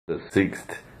The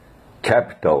sixth,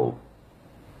 Capitulo,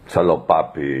 solo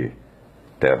papi,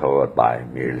 terror by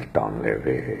Milton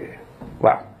Levy.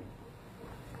 Well,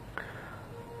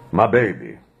 my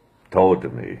baby told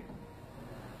me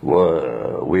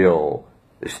we'll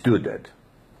student.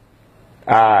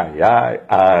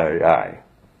 Aye.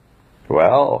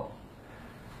 Well,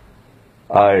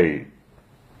 I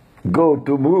go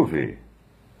to movie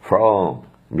from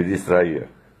me distrair.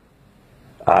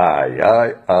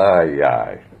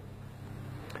 Aye.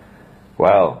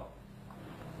 Well,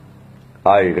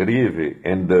 I live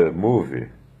in the movie.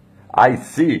 I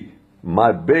see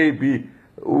my baby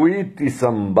with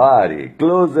somebody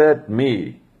close at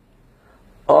me.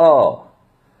 Oh,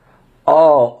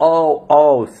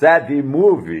 sad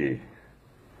movie.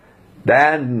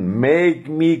 Then make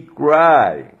me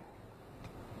cry.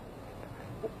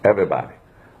 Everybody.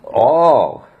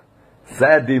 Oh,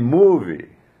 sad movie.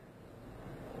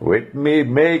 With me,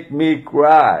 make me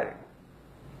cry.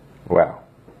 Well,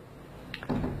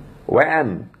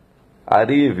 when I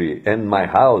live in my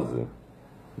house,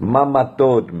 Mama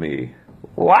told me,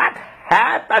 "What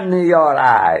happened in your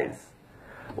eyes?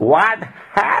 What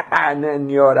happened in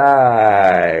your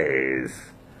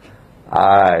eyes?"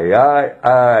 Aye.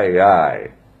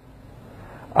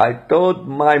 I told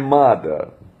my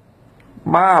mother,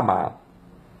 Mama,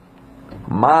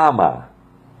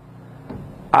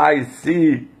 I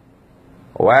see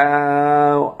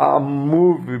a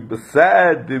movie,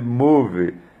 sad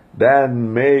movie,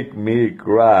 then make me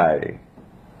cry.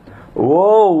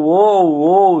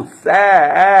 Whoa,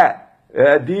 sad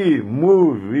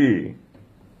movie,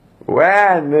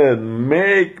 when it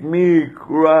make me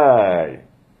cry.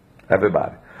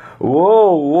 Everybody.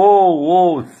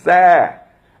 Whoa, sad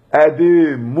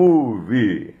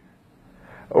movie,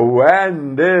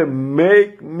 when they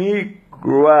make me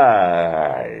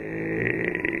cry.